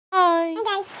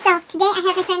guys, so today I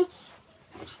have my friend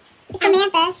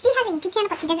Samantha. She has a YouTube channel,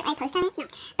 but she doesn't really post on it. No.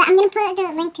 But I'm going to put the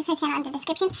link to her channel in the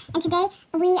description. And today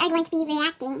we are going to be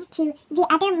reacting to the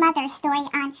Other Mother story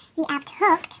on the app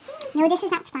Hooked. No, this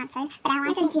is not sponsored, but I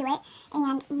wanted to do it.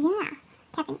 And yeah,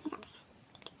 Kevin is up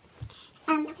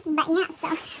there. But yeah, so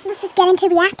let's just get into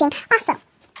reacting. Also,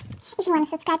 if you want to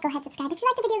subscribe, go ahead subscribe. If you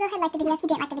like the video, go ahead like the video. If you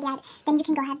didn't like the video, then you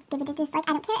can go ahead give it a dislike.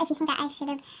 I don't care if you think that I should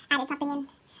have added something in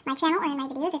my channel or in my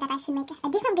videos, or that I should make a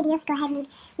different video. Go ahead and leave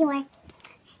your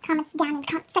comments down in the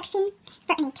comment section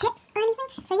for any tips or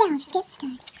anything. So yeah, let's just get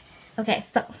started. Okay,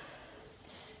 so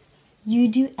you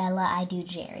do Ella, I do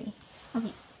Jerry.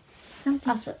 Okay.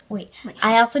 Also, wait.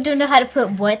 I also don't know how to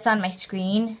put what's on my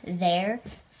screen there,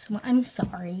 so I'm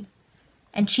sorry.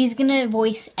 And she's gonna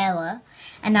voice Ella,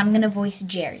 and I'm gonna voice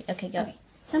Jerry. Okay, go. Okay.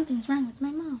 Something's wrong with my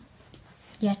mom.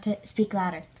 You have to speak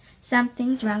louder.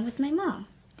 Something's wrong with my mom.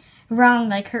 Wrong,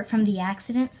 like hurt from the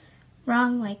accident.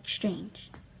 Wrong like strange.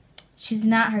 She's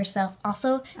not herself.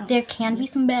 Also, there can be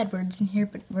some bad words in here,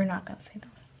 but we're not gonna say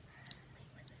those.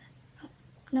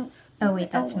 No. Oh wait,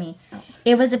 that's me. Oh.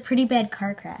 It was a pretty bad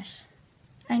car crash.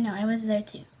 I know, I was there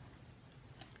too.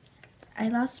 I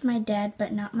lost my dad,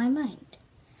 but not my mind.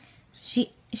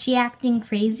 She acting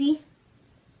crazy?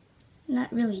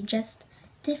 Not really, just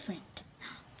different.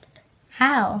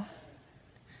 How?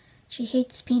 She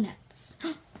hates peanuts,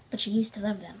 but she used to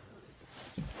love them.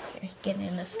 Here, get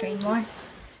in the screen more.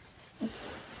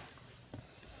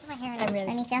 My hair let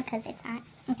me show because it's hot.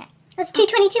 Okay. Let's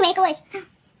 222 make a wish.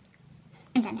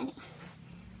 I'm done.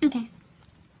 Okay.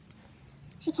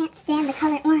 She can't stand the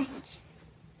color orange.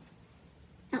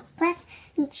 Oh, plus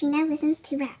she now listens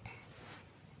to rap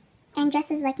and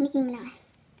dresses like Nicki Minaj.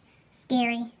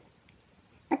 Scary.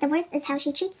 But the worst is how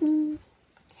she treats me.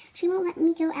 She won't let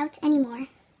me go out anymore.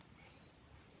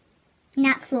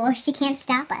 Not cool. She can't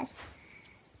stop us.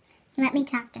 Let me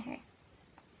talk to her.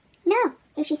 No.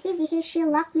 If she sees you here, she'll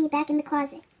lock me back in the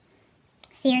closet.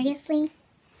 Seriously?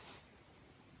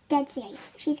 Dead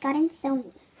serious. She's gotten so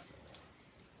mean.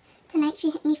 Tonight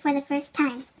she hit me for the first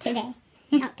time. Today.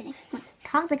 No, kidding.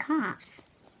 Call the cops.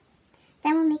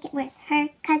 That will make it worse. Her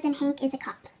cousin Hank is a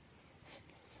cop.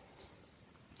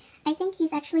 I think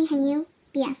he's actually her new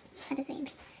BF. How to say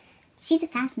it? She's a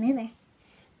fast mover.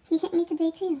 He hit me today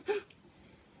too.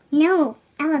 No,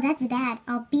 Ella, that's bad.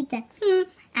 I'll beat the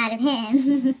out of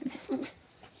him.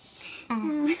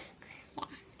 Yeah,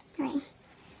 alright.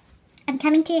 I'm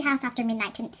coming to your house after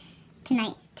midnight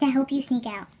tonight to help you sneak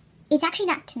out. It's actually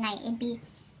not tonight. It'd be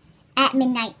at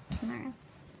midnight tomorrow.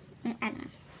 I don't know.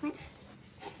 What?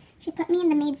 She put me in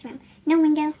the maid's room. No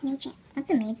window, no chance. What's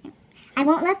a maid's room? I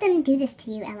won't let them do this to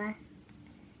you, Ella.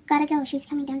 Gotta go. She's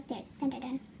coming downstairs. Dun dun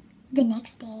dun. The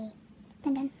next day.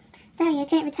 Dun dun. Sorry, I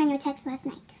couldn't return your text last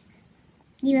night.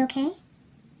 You okay?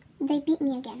 They beat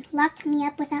me again. Locked me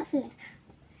up without food.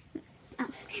 Oh,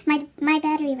 my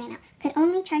battery ran out. Could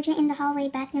only charge it in the hallway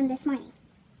bathroom this morning.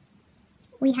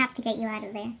 We have to get you out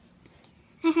of there.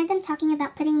 I heard them talking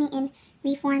about putting me in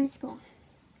reform school.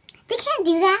 They can't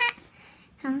do that.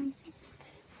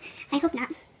 I hope not.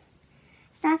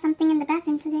 Saw something in the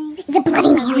bathroom today. It's a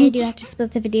bloody Mary. I do have to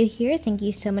split the video here. Thank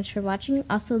you so much for watching.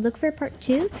 Also, look for part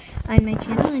 2 on my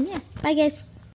channel. And yeah, bye guys.